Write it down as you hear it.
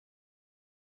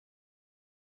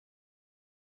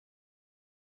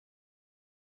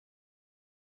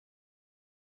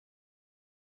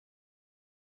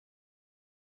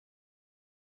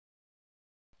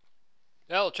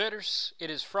Hello traders, it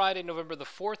is Friday, November the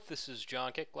 4th. This is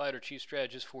John Kicklighter, Chief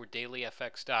Strategist for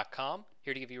dailyfx.com,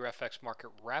 here to give you your FX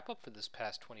market wrap-up for this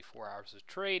past 24 hours of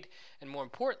trade, and more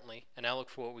importantly, an outlook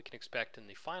for what we can expect in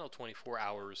the final 24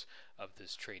 hours of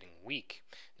this trading week.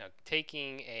 Now,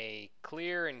 taking a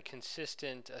clear and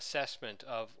consistent assessment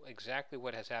of exactly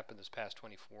what has happened this past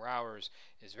 24 hours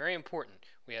is very important.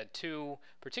 We had two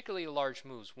particularly large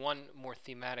moves, one more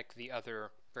thematic, the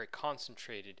other very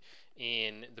concentrated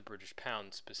in the British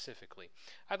pound specifically.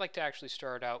 I'd like to actually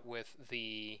start out with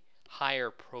the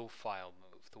higher profile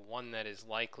move, the one that is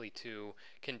likely to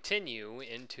continue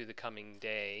into the coming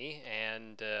day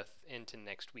and into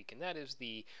next week, and that is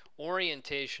the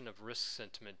orientation of risk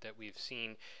sentiment that we've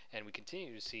seen and we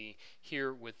continue to see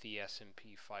here with the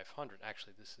S&P 500.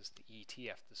 Actually, this is the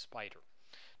ETF, the spider.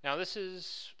 Now, this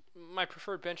is my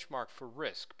preferred benchmark for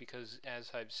risk because, as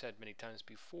I've said many times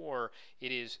before,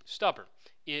 it is stubborn.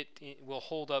 It will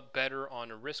hold up better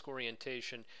on a risk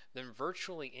orientation than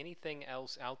virtually anything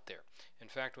else out there. In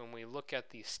fact, when we look at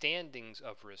the standings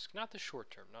of risk, not the short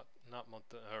term, not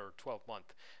month or 12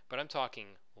 month, but I'm talking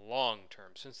long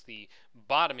term, since the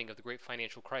bottoming of the great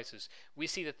financial crisis, we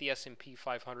see that the S&P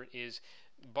 500 is,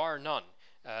 bar none,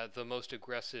 the most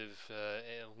aggressive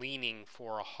leaning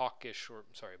for a hawkish or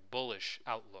bullish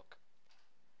outlook.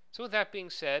 So with that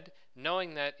being said,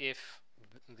 knowing that if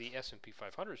the S&P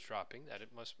 500 is dropping, that it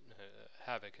must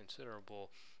have a considerable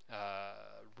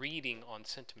reading on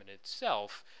sentiment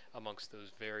itself amongst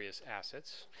those various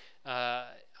assets,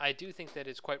 I do think that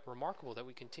it's quite remarkable that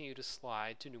we continue to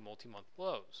slide to new multi-month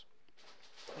lows.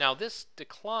 Now, this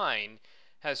decline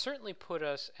has certainly put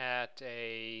us at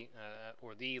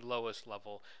or the lowest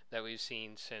level that we've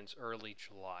seen since early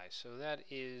July. So that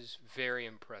is very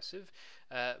impressive.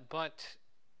 But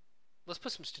let's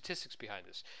put some statistics behind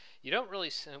this. You don't really,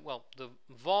 well, the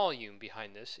volume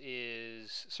behind this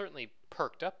is certainly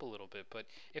perked up a little bit, but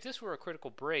if this were a critical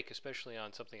break, especially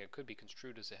on something that could be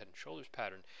construed as a head and shoulders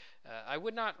pattern, I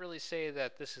would not really say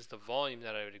that this is the volume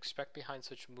that I would expect behind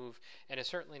such a move, and it's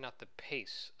certainly not the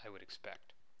pace I would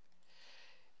expect.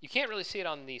 You can't really see it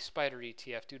on the Spider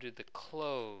ETF due to the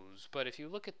close, but if you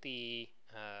look at the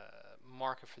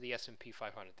market for the S&P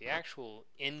 500, the actual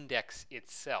index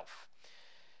itself,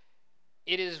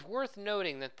 it is worth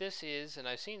noting that this is, and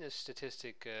I've seen this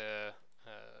statistic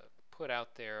put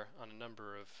out there on a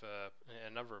number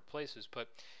of places, but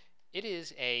it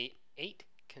is a 8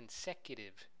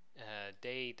 consecutive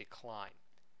day decline,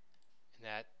 and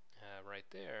that right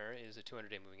there is a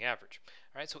 200-day moving average.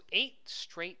 All right, so 8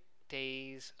 straight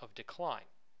days of decline.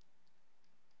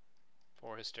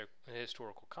 For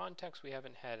historical context, we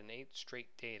haven't had an 8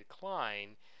 straight day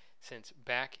decline since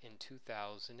back in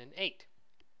 2008.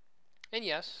 And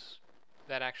yes,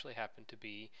 that actually happened to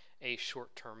be a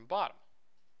short-term bottom,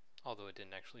 although it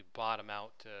didn't actually bottom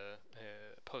out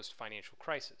post-financial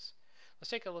crisis. Let's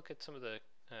take a look at some of the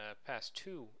past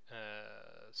two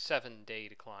 7-day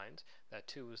declines. That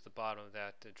too was the bottom of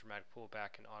that dramatic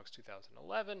pullback in August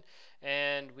 2011,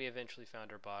 and we eventually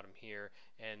found our bottom here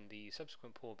and the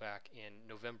subsequent pullback in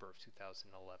November of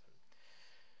 2011.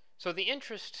 So the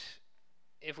interest,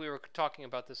 if we were talking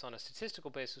about this on a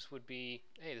statistical basis, would be,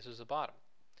 hey, this is a bottom.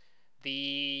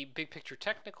 The big picture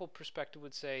technical perspective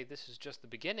would say this is just the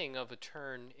beginning of a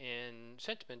turn in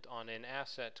sentiment on an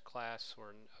asset class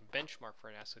or a benchmark for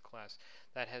an asset class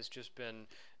that has just been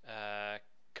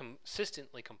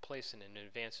consistently complacent in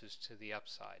advances to the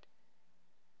upside.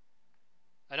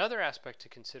 Another aspect to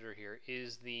consider here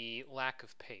is the lack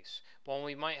of pace. While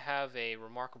we might have a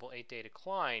remarkable 8-day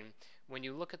decline, when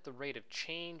you look at the rate of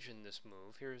change in this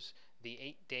move, here's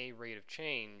the 8-day rate of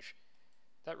change,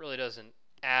 that really doesn't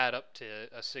add up to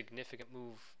a significant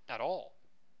move at all.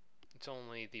 It's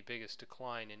only the biggest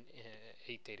decline in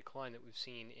 8-day decline that we've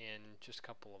seen in just a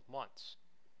couple of months.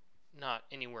 Not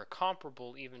anywhere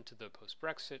comparable even to the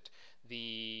post-Brexit,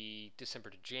 the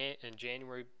December to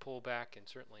January pullback, and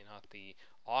certainly not the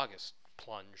August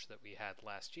plunge that we had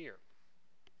last year.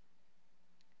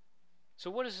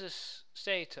 So what does this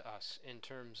say to us in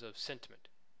terms of sentiment?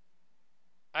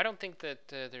 I don't think that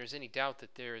there's any doubt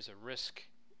that there is a risk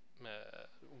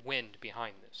wind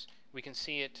behind this. We can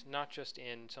see it not just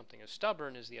in something as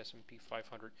stubborn as the S&P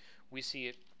 500, we see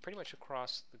it pretty much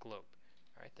across the globe.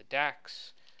 All right, the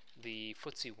DAX, the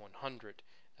FTSE 100,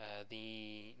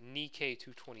 the Nikkei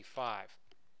 225,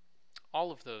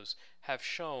 all of those have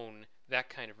shown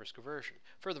that kind of risk aversion.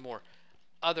 Furthermore,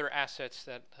 other assets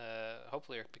that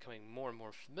hopefully are becoming more and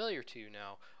more familiar to you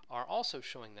now are also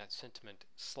showing that sentiment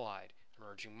slide.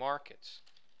 Emerging markets,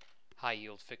 high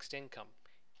yield fixed income,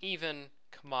 even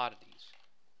commodities.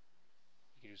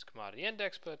 You could use commodity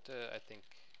index, but I think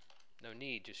No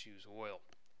need, just use oil.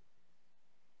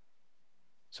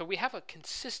 So we have a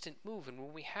consistent move, and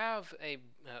when we have a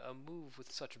move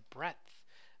with such breadth,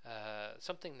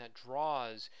 something that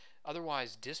draws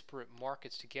otherwise disparate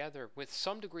markets together with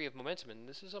some degree of momentum, and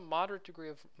this is a moderate degree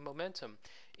of momentum,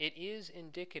 it is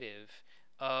indicative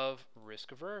of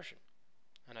risk aversion.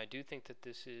 And I do think that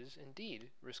this is indeed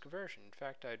risk aversion. In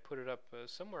fact, I'd put it up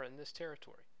somewhere in this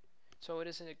territory. So it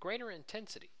is a greater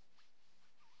intensity,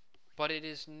 but it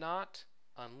is not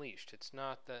unleashed. It's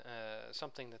not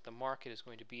something that the market is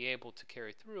going to be able to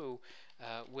carry through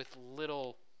with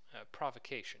little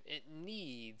provocation. It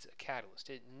needs a catalyst.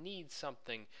 It needs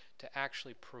something to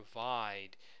actually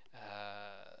provide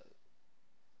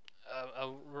a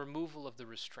removal of the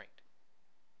restraint.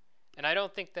 And I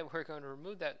don't think that we're going to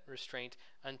remove that restraint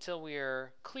until we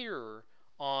are clearer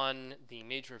on the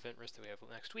major event risk that we have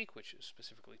next week, which is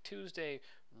specifically Tuesday,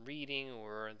 reading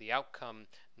or the outcome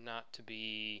not to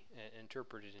be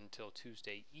interpreted until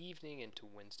Tuesday evening into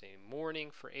Wednesday morning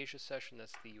for Asia session.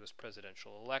 That's the U.S.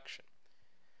 presidential election.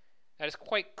 That is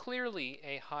quite clearly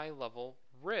a high-level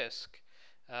risk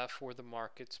for the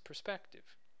market's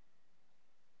perspective.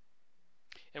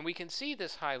 And we can see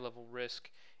this high-level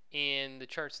risk in the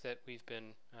charts that we've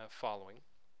been following.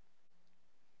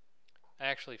 I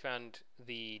actually found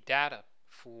the data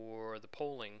for the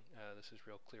polling. This is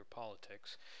Real Clear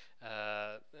Politics.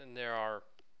 And there are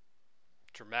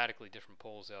dramatically different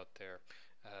polls out there.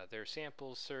 Their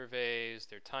samples, surveys,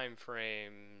 their time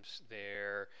frames,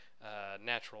 their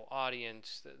natural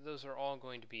audience, those are all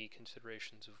going to be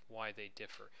considerations of why they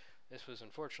differ. This was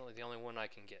unfortunately the only one I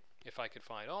can get. If I could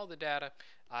find all the data,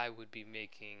 I would be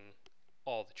making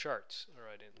all the charts, or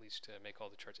I'd at least make all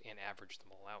the charts and average them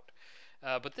all out.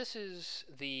 But this is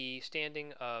the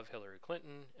standing of Hillary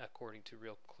Clinton, according to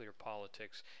Real Clear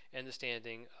Politics, and the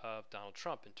standing of Donald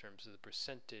Trump in terms of the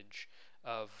percentage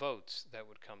of votes that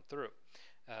would come through.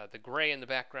 The gray in the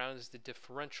background is the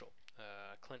differential,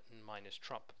 Clinton minus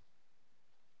Trump.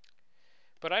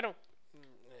 But I'm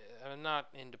not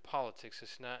into politics.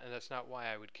 And that's not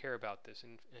why I would care about this.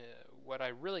 And what I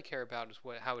really care about is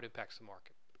how it impacts the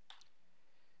market.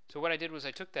 So what I did was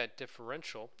I took that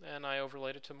differential and I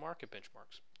overlaid it to market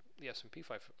benchmarks, the S&P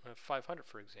 500,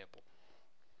 for example.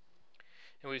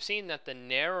 And we've seen that the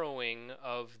narrowing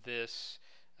of this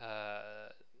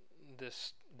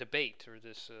this debate or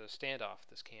this standoff,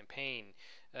 this campaign,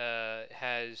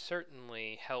 has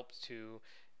certainly helped to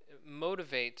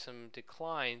motivate some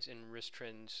declines in risk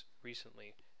trends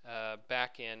recently,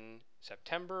 back in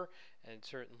September and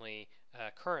certainly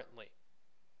currently.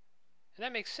 And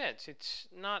that makes sense. It's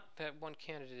not that one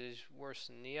candidate is worse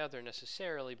than the other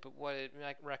necessarily, but what it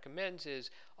recommends is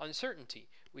uncertainty.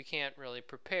 We can't really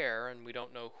prepare, and we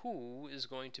don't know who is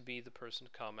going to be the person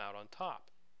to come out on top.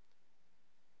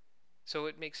 So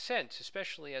it makes sense,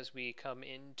 especially as we come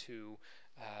into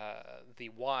the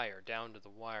wire, down to the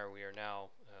wire. We are now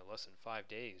less than 5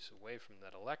 days away from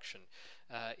that election.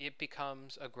 It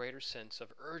becomes a greater sense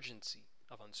of urgency,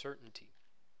 of uncertainty.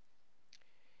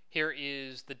 Here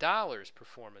is the dollar's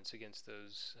performance against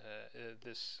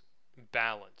this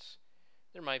balance.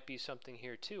 There might be something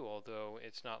here too, although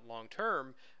it's not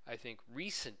long-term. I think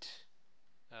recent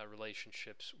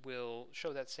relationships will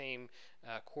show that same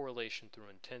correlation through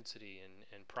intensity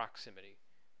and proximity.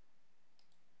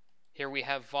 Here we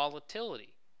have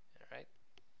volatility. All right?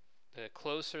 The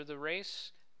closer the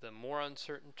race, the more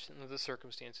uncertain the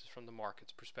circumstances from the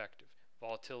market's perspective.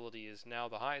 Volatility is now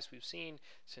the highest we've seen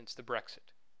since the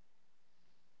Brexit.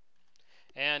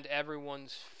 And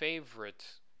everyone's favorite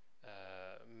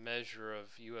measure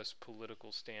of U.S.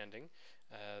 political standing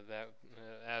that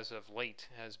as of late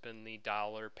has been the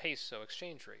dollar-peso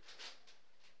exchange rate.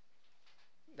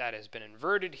 That has been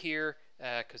inverted here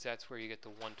because that's where you get the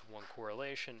one-to-one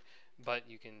correlation, but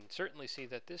you can certainly see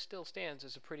that this still stands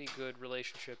as a pretty good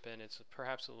relationship, and it's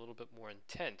perhaps a little bit more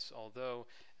intense, although,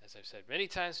 as I've said many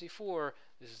times before,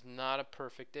 this is not a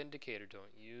perfect indicator.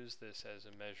 Don't use this as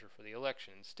a measure for the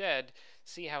election. Instead,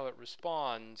 see how it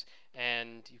responds,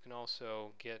 and you can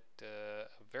also get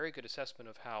a very good assessment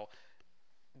of how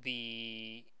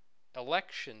the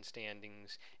election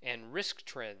standings and risk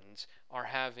trends are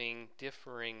having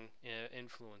differing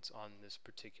influence on this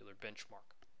particular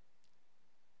benchmark.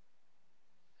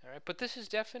 All right, but this is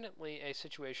definitely a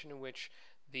situation in which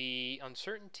the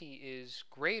uncertainty is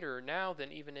greater now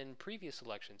than even in previous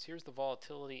elections. Here's the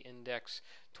volatility index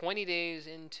 20 days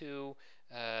into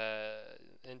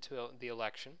the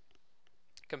election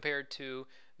compared to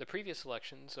the previous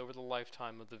elections over the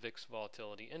lifetime of the VIX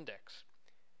volatility index.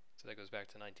 So that goes back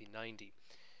to 1990.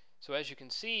 So as you can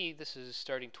see, this is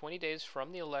starting 20 days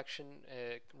from the election.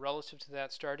 Relative to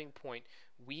that starting point,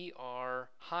 we are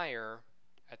higher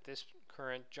at this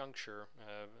current juncture,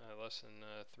 less than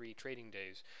 3 trading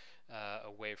days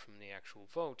away from the actual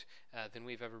vote, than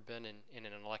we've ever been in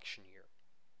an election year.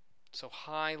 So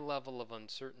high level of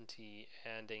uncertainty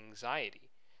and anxiety.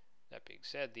 That being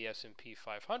said, the S&P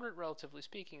 500, relatively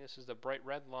speaking, this is the bright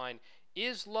red line,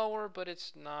 is lower, but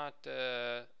it's not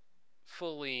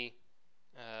fully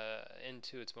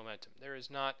into its momentum. There is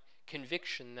not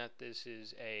conviction that this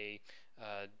is a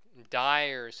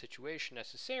dire situation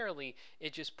necessarily.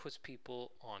 It just puts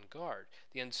people on guard.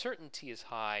 The uncertainty is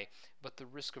high, but the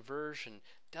risk aversion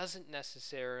doesn't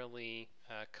necessarily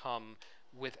come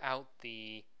without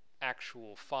the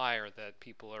actual fire that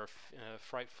people are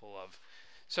frightful of.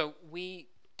 So we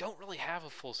don't really have a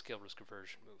full-scale risk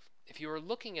aversion move. If you are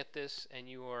looking at this and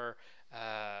you are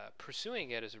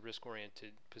pursuing it as a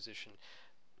risk-oriented position,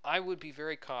 I would be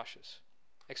very cautious.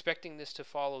 Expecting this to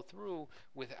follow through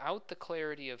without the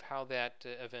clarity of how that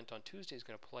event on Tuesday is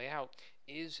going to play out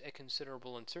is a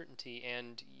considerable uncertainty,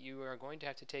 and you are going to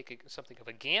have to take something of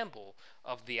a gamble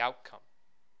of the outcome.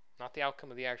 Not the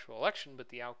outcome of the actual election, but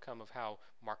the outcome of how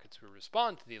markets will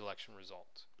respond to the election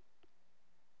results.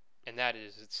 And that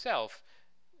is itself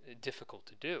difficult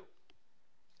to do.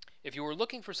 If you were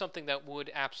looking for something that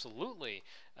would absolutely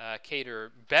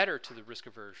cater better to the risk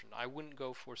aversion, I wouldn't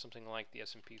go for something like the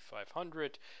S&P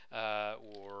 500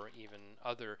 or even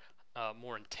other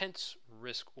more intense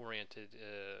risk-oriented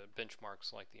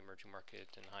benchmarks like the emerging market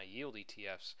and high-yield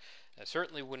ETFs.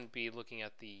 Certainly wouldn't be looking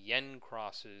at the yen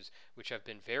crosses, which have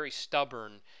been very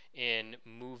stubborn in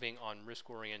moving on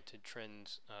risk-oriented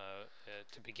trends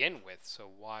to begin with. So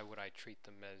why would I treat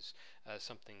them as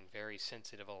something very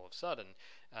sensitive all of a sudden?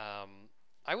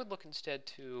 I would look instead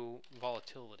to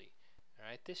volatility. All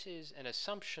right, this is an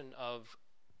assumption of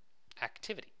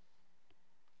activity.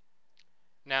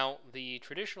 Now, the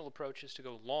traditional approach is to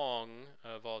go long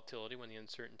volatility when the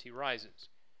uncertainty rises.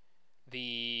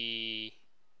 The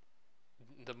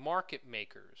market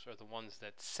makers are the ones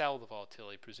that sell the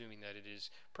volatility, presuming that it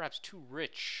is perhaps too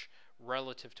rich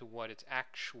relative to what its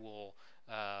actual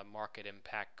market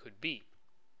impact could be.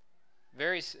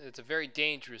 It's a very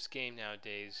dangerous game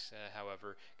nowadays,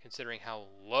 however, considering how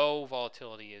low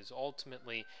volatility is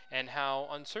ultimately and how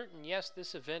uncertain, yes,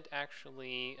 this event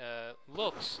actually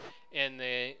looks in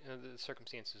the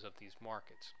circumstances of these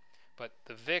markets. But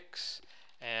the VIX,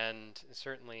 and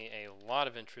certainly a lot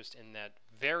of interest in that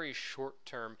very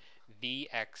short-term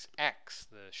VXX,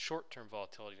 the short-term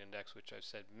volatility index, which I've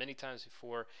said many times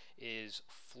before, is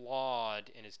flawed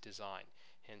in its design.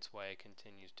 Hence why it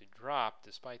continues to drop,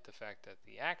 despite the fact that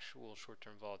the actual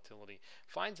short-term volatility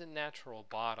finds a natural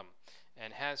bottom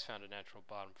and has found a natural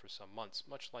bottom for some months,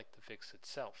 much like the VIX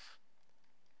itself.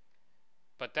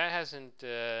 But that hasn't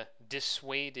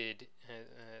dissuaded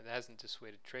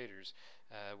traders.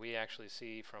 We actually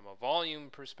see from a volume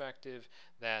perspective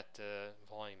that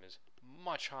volume is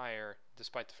much higher,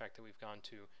 despite the fact that we've gone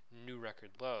to new record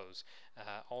lows.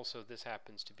 Also, this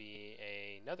happens to be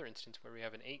another instance where we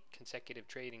have an 8 consecutive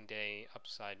trading day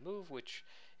upside move, which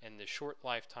in the short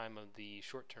lifetime of the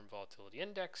short-term volatility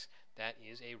index, that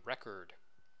is a record.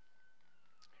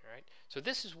 All right. So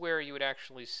this is where you would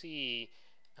actually see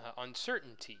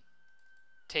uncertainty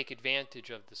take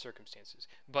advantage of the circumstances.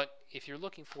 But if you're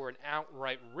looking for an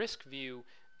outright risk view,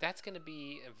 that's going to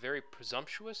be very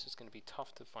presumptuous. It's going to be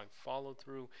tough to find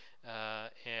follow-through,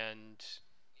 and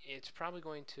it's probably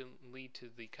going to lead to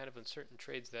the kind of uncertain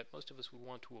trades that most of us would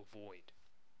want to avoid.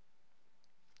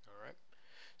 All right.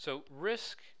 So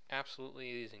risk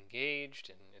absolutely is engaged,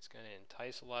 and it's going to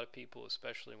entice a lot of people,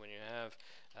 especially when you have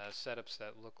setups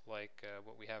that look like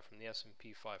what we have from the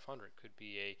S&P 500. Could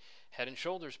be a head and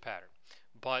shoulders pattern.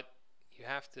 But you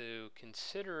have to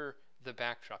consider the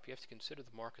backdrop. You have to consider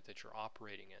the market that you're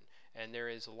operating in. And there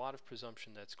is a lot of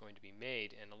presumption that's going to be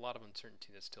made and a lot of uncertainty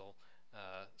that still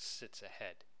sits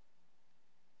ahead.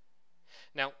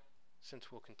 Now,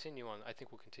 since we'll continue on, I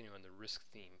think we'll continue on the risk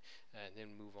theme and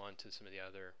then move on to some of the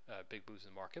other big moves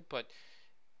in the market. But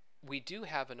we do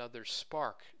have another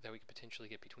spark that we could potentially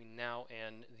get between now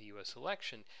and the U.S.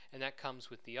 election, and that comes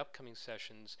with the upcoming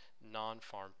session's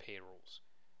non-farm payrolls.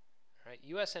 Right?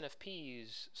 U.S.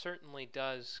 NFPs certainly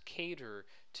does cater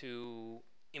to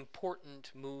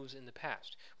important moves in the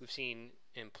past. We've seen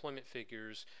employment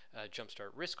figures jumpstart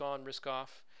risk on, risk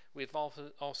off. We've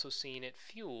also seen it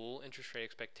fuel interest rate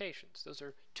expectations. Those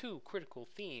are two critical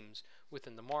themes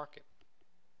within the market.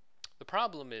 The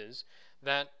problem is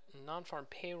that non-farm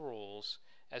payrolls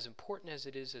as important as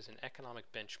it is as an economic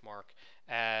benchmark,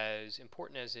 as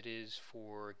important as it is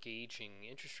for gauging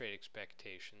interest rate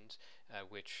expectations,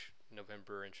 which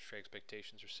November interest rate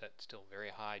expectations are set still very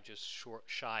high, just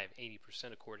shy of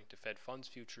 80% according to Fed funds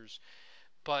futures.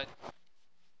 But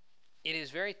it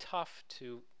is very tough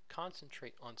to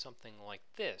concentrate on something like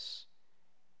this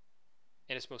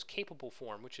in its most capable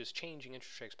form, which is changing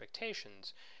interest rate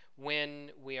expectations, when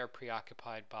we are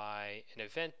preoccupied by an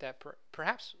event that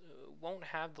perhaps won't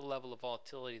have the level of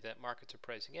volatility that markets are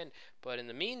pricing in, but in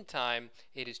the meantime,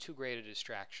 it is too great a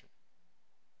distraction.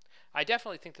 I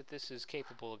definitely think that this is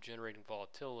capable of generating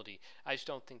volatility. I just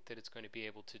don't think that it's going to be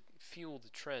able to fuel the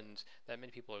trends that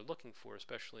many people are looking for,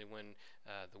 especially when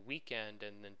the weekend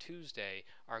and then Tuesday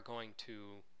are going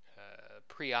to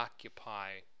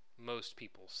preoccupy most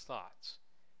people's thoughts.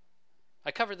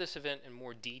 I covered this event in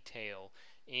more detail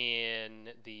in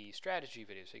the strategy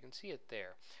video, so you can see it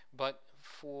there. But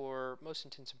for most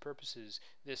intents and purposes,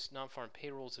 this non-farm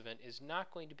payrolls event is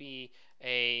not going to be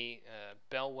a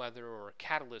bellwether or a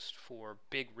catalyst for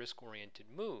big risk-oriented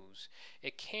moves.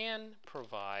 It can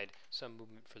provide some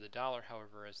movement for the dollar,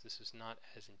 however, as this is not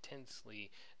as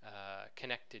intensely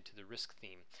connected to the risk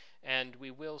theme. And we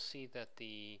will see that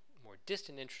the more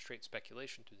distant interest rate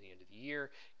speculation through the end of the year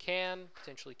can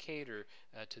potentially cater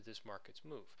to this market's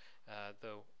move,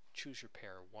 though choose your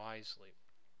pair wisely.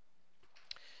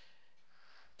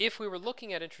 If we were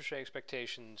looking at interest rate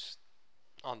expectations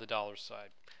on the dollar side,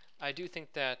 I do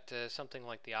think that something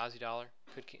like the Aussie dollar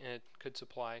could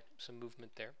supply some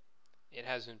movement there. It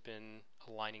hasn't been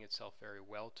aligning itself very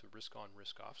well to risk on,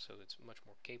 risk off, so it's much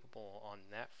more capable on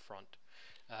that front.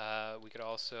 We could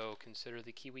also consider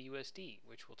the Kiwi USD,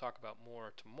 which we'll talk about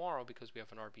more tomorrow because we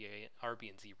have an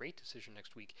RBNZ rate decision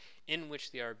next week, in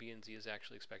which the RBNZ is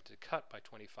actually expected to cut by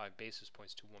 25 basis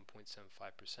points to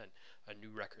 1.75%, a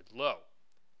new record low.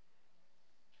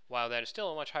 While that is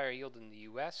still a much higher yield than the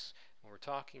U.S., when we're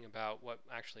talking about what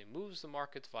actually moves the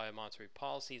markets via monetary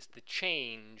policy, it's the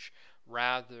change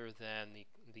rather than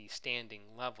the standing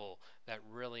level that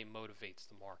really motivates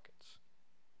the markets.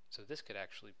 So this could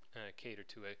actually cater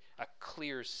to a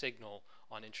clear signal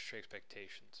on interest rate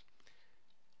expectations.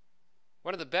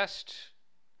 One of the best,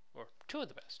 or two of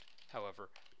the best, however,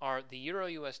 are the Euro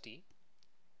USD,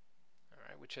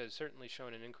 which has certainly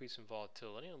shown an increase in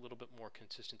volatility and a little bit more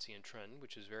consistency in trend,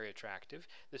 which is very attractive.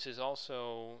 This is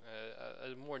also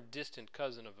a more distant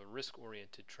cousin of a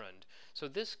risk-oriented trend. So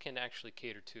this can actually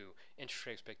cater to interest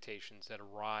rate expectations that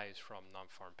arise from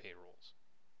non-farm payrolls.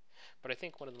 But I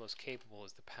think one of the most capable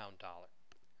is the pound dollar.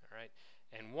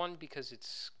 And one, because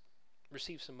it's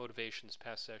received some motivation this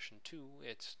past session. Two,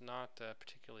 it's not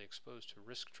particularly exposed to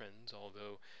risk trends,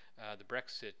 although the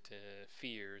Brexit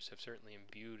fears have certainly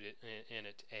imbued in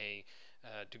it a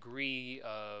degree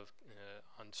of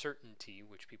uncertainty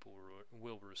which people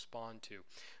will respond to.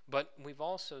 But we've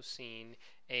also seen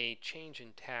a change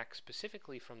in tack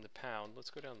specifically from the pound. Let's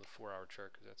go down the 4-hour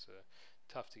chart because that's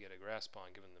tough to get a grasp on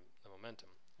given the momentum.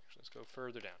 Actually, let's go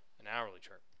further down, an hourly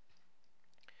chart.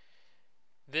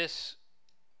 This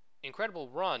incredible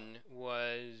run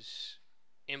was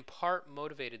in part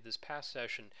motivated this past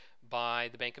session by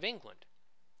the Bank of England.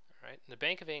 The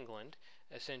Bank of England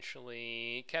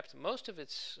essentially kept most of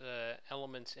its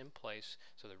elements in place,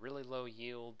 so the really low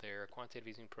yield, their quantitative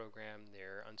easing program,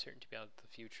 their uncertainty about the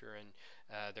future, and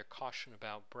their caution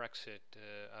about Brexit,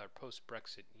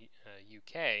 post-Brexit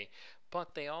UK,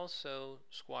 but they also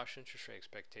squashed interest rate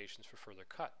expectations for further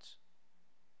cuts.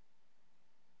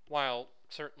 While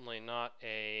certainly not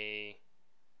a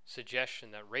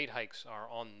suggestion that rate hikes are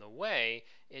on the way,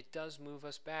 it does move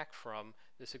us back from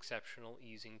this exceptional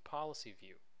easing policy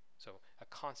view. So a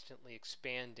constantly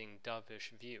expanding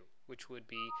dovish view, which would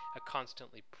be a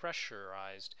constantly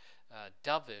pressurized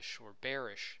dovish or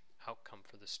bearish outcome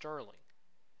for the sterling.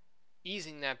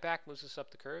 Easing that back moves us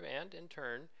up the curve and, in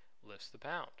turn, lifts the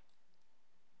pound.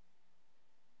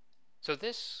 So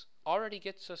this already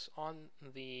gets us on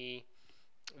the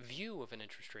view of an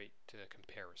interest rate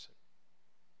comparison.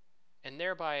 And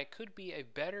thereby it could be a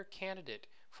better candidate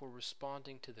for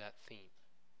responding to that theme.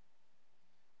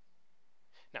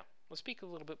 Now, let's speak a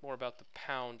little bit more about the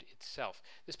pound itself.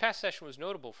 This past session was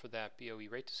notable for that BOE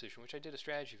rate decision, which I did a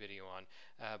strategy video on,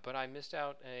 but I missed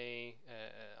out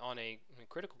on a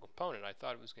critical component. I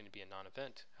thought it was going to be a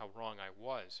non-event. How wrong I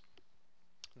was.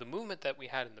 The movement that we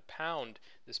had in the pound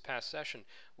this past session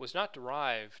was not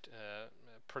derived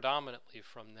predominantly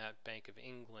from that Bank of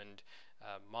England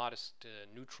modest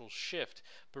neutral shift,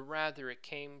 but rather it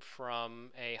came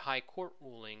from a high court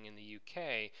ruling in the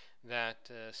UK that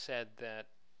said that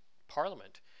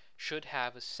Parliament should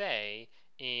have a say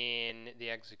in the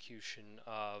execution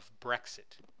of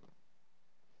Brexit.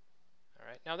 All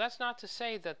right. Now, that's not to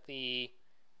say that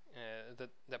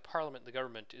that Parliament, the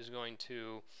government, is going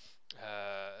to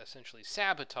essentially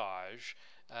sabotage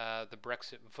the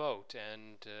Brexit vote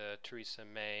and Theresa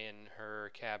May and her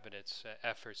cabinet's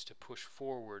efforts to push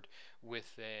forward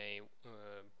with a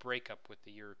breakup with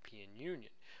the European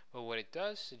Union. But what it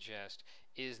does suggest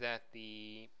is that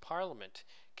the Parliament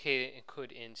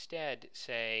could instead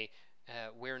say,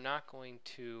 we're not going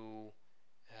to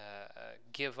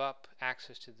give up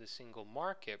access to the single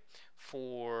market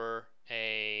for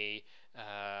a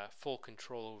full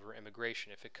control over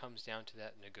immigration if it comes down to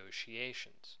that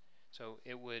negotiations. So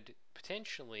it would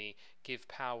potentially give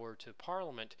power to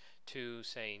Parliament to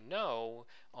say no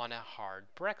on a hard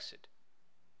Brexit.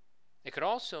 It could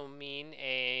also mean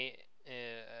a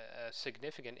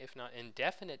significant, if not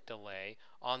indefinite, delay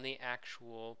on the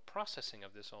actual processing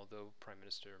of this, although Prime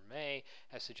Minister May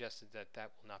has suggested that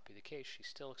that will not be the case. She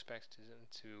still expects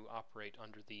to operate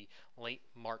under the late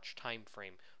March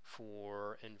timeframe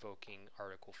for invoking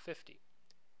Article 50.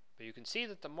 But you can see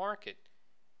that the market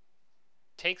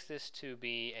takes this to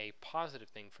be a positive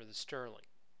thing for the sterling.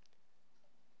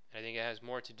 And I think it has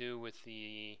more to do with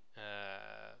the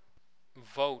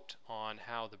vote on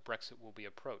how the Brexit will be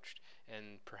approached,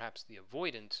 and perhaps the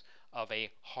avoidance of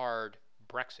a hard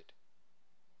Brexit.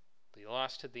 The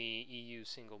loss to the EU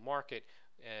single market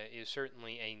is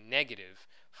certainly a negative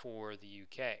for the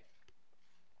UK.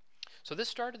 So this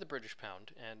started the British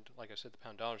pound, and like I said, the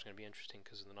pound dollar is going to be interesting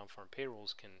because the non-farm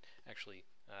payrolls can actually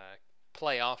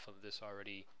play off of this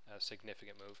already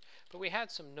significant move. But we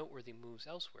had some noteworthy moves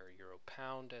elsewhere. Euro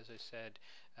pound, as I said,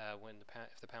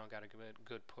 if the pound got a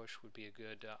good push, would be a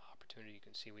good opportunity. You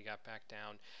can see we got back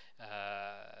down,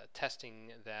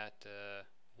 testing that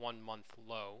 1 month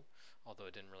low, although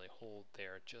it didn't really hold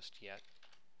there just yet.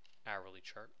 Hourly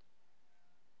chart.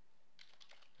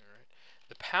 All right.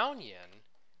 The pound yen,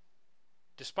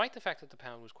 despite the fact that the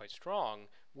pound was quite strong,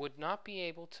 would not be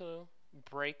able to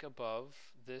break above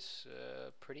this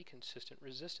pretty consistent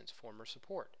resistance, former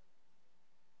support.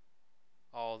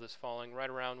 All this falling right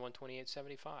around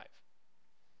 128.75.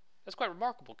 That's quite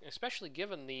remarkable, especially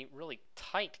given the really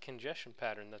tight congestion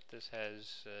pattern that this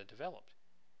has developed.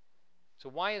 So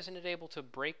why isn't it able to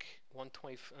break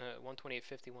 128.50,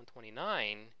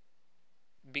 129?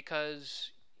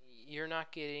 Because you're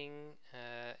not getting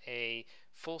a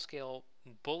full-scale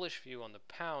bullish view on the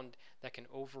pound that can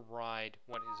override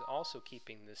what is also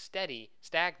keeping this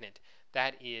stagnant.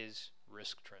 That is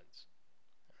risk trends.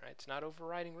 All right, it's not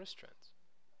overriding risk trends.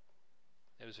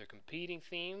 Those are competing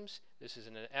themes. This is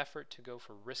an effort to go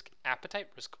for risk appetite,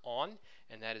 risk on,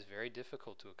 and that is very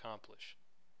difficult to accomplish.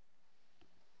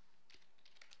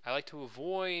 I like to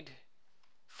avoid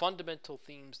fundamental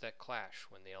themes that clash.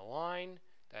 When they align,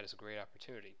 that is a great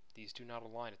opportunity. These do not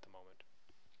align at the moment.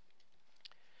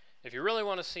 If you really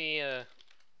want to see a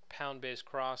pound-based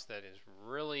cross that is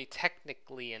really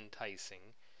technically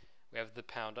enticing, we have the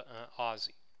pound Aussie.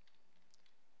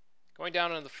 Going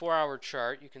down on the 4-hour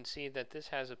chart, you can see that this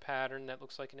has a pattern that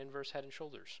looks like an inverse head and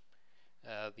shoulders.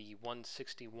 The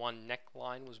 161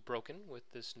 neckline was broken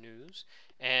with this news,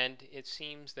 and it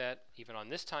seems that even on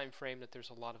this time frame that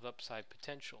there's a lot of upside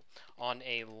potential. On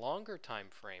a longer time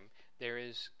frame, there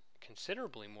is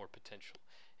considerably more potential.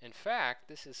 In fact,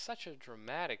 this is such a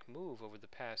dramatic move over the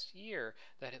past year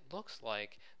that it looks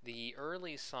like the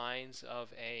early signs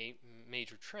of a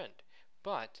major trend.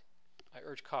 But I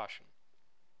urge caution.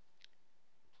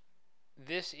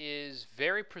 This is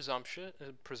very presumptuous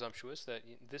that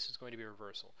this is going to be a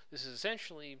reversal. This is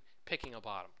essentially picking a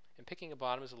bottom. And picking a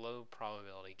bottom is a low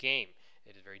probability game.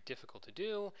 It is very difficult to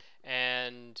do,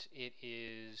 and it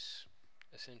is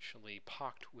essentially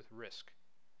pocked with risk.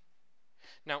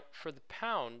 Now, for the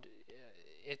pound,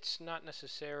 it's not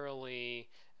necessarily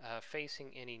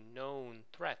facing any known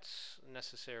threats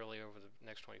necessarily over the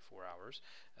next 24 hours,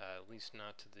 at least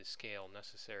not to the scale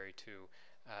necessary to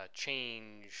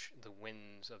change the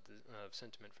winds of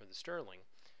sentiment for the sterling.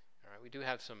 All right, we do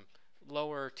have some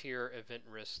lower tier event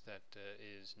risk that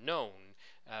is known,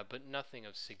 but nothing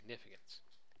of significance.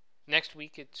 Next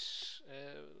week, it's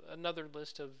another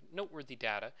list of noteworthy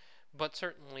data, but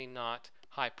certainly not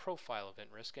high-profile event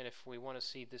risk. And if we want to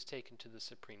see this taken to the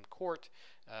Supreme Court,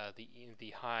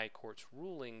 the High Court's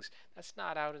rulings, that's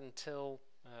not out until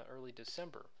early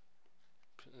December,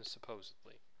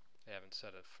 supposedly. They haven't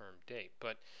set a firm date,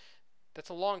 but that's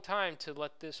a long time to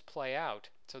let this play out.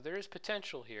 So there is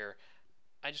potential here.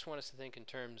 I just want us to think in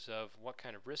terms of what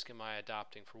kind of risk am I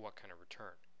adopting for what kind of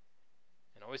return.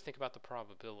 And always think about the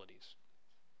probabilities.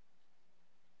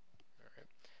 All right.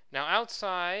 Now,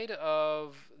 outside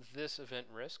of this event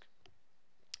risk,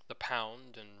 the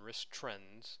pound and risk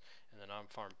trends and the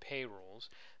non-farm payrolls,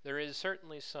 there is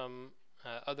certainly some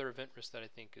other event risk that I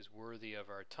think is worthy of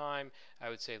our time. I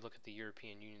would say look at the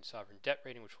European Union sovereign debt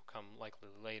rating, which will come likely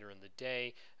later in the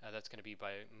day. That's going to be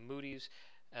by Moody's.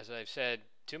 As I've said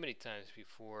too many times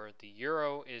before, the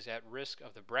euro is at risk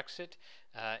of the Brexit,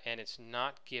 and it's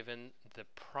not given the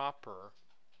proper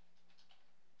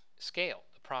scale,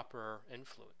 the proper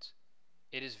influence.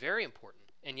 It is very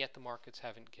important, and yet the markets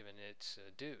haven't given its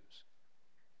dues.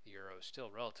 The euro is still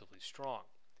relatively strong.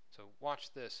 So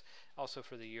watch this. Also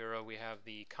for the euro, we have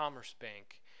the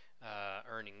Commerzbank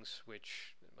earnings,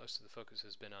 which most of the focus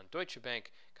has been on Deutsche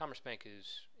Bank. Commerzbank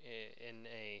is in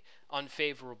a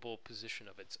unfavorable position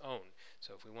of its own.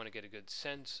 So if we want to get a good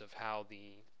sense of how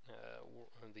the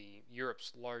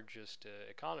Europe's largest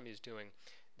economy is doing,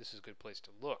 this is a good place to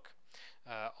look.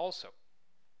 Also,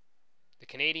 the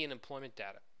Canadian employment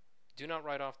data. Do not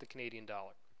write off the Canadian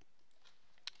dollar.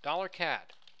 Dollar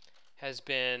CAD has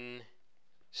been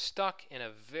stuck in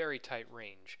a very tight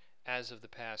range as of the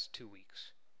past 2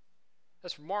 weeks.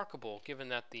 That's remarkable given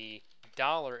that the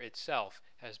dollar itself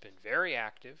has been very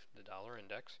active, the dollar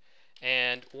index,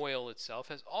 and oil itself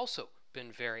has also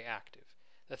been very active.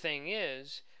 The thing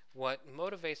is, what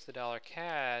motivates the dollar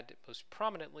CAD most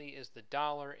prominently is the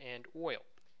dollar and oil.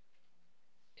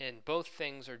 And both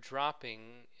things are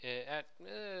dropping at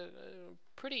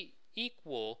pretty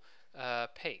equal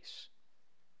pace.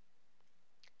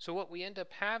 So what we end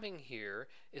up having here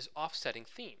is offsetting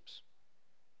themes.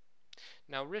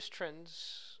 Now, risk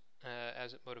trends,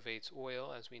 as it motivates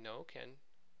oil, as we know, can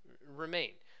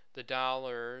remain. The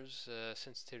dollar's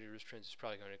sensitivity to risk trends is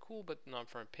probably going to cool, but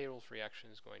non-farm payrolls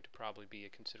reaction is going to probably be a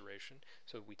consideration.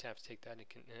 So we have to take that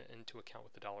into account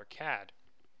with the dollar CAD.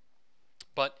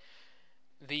 But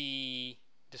the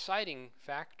deciding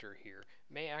factor here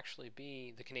may actually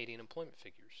be the Canadian employment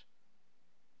figures.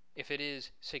 If it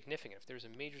is significant, if there's a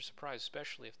major surprise,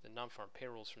 especially if the non-farm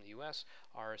payrolls from the U.S.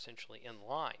 are essentially in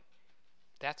line,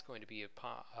 that's going to be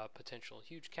a potential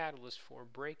huge catalyst for a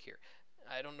break here.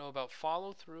 I don't know about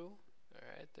follow-through. All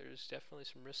right, there's definitely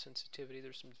some risk sensitivity.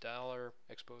 There's some dollar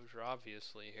exposure,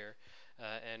 obviously, here,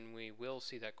 and we will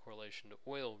see that correlation to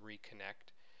oil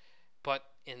reconnect. But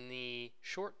in the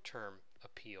short-term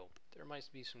appeal, there might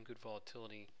be some good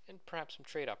volatility and perhaps some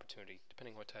trade opportunity,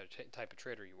 depending on what type of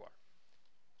trader you are.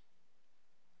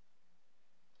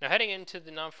 Now, heading into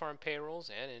the non-farm payrolls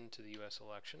and into the U.S.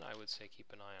 election, I would say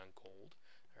keep an eye on gold.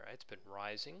 All right, it's been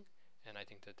rising, and I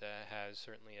think that that has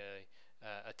certainly a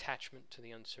attachment to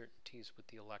the uncertainties with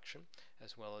the election,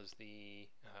 as well as the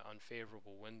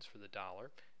unfavorable winds for the dollar,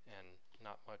 and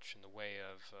not much in the way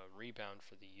of rebound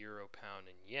for the euro, pound,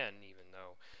 and yen, even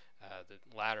though the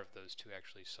latter of those two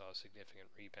actually saw a significant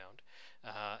rebound.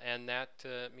 And that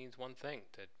means one thing,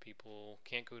 that people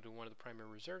can't go to one of the primary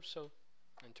reserves, so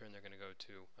in turn they're going to go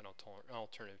to an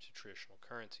alternative to traditional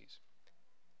currencies.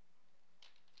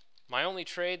 My only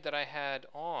trade that I had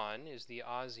on is the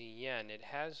Aussie yen. It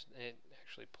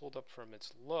actually pulled up from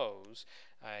its lows.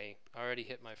 I already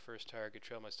hit my first target,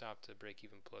 trailed my stop to break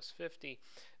even plus 50.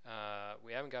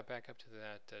 We haven't got back up to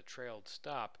that trailed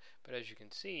stop, but as you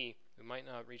can see, we might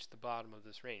not reach the bottom of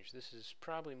this range. This is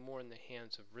probably more in the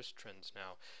hands of risk trends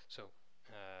now. So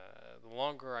the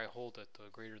longer I hold it, the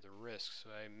greater the risk. So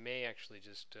I may actually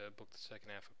just book the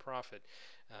second half of profit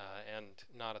and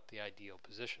not at the ideal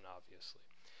position, obviously.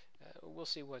 We'll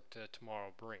see what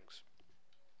tomorrow brings.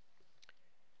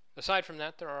 Aside from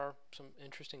that, there are some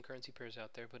interesting currency pairs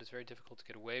out there, but it's very difficult to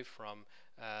get away from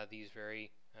these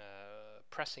very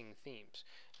pressing themes.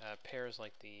 Pairs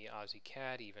like the Aussie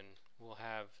CAD even will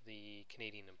have the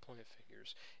Canadian employment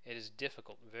figures. It is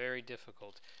difficult, very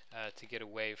difficult, to get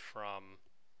away from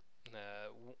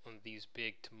these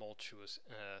big tumultuous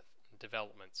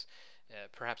developments.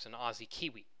 Perhaps an Aussie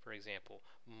Kiwi, for example,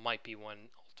 might be one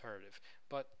alternative,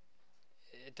 but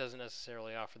it doesn't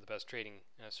necessarily offer the best trading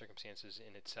circumstances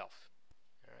in itself.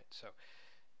 All right, so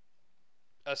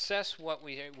assess what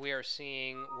we are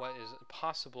seeing, what is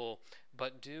possible,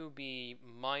 but do be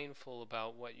mindful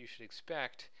about what you should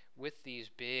expect with these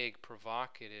big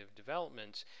provocative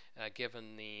developments,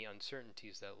 given the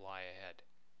uncertainties that lie ahead.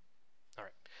 All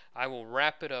right, I will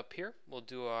wrap it up here. We'll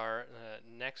do our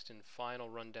next and final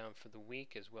rundown for the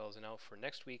week, as well as an out for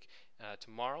next week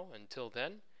tomorrow. Until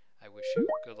then, I wish you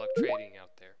good luck trading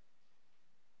out there.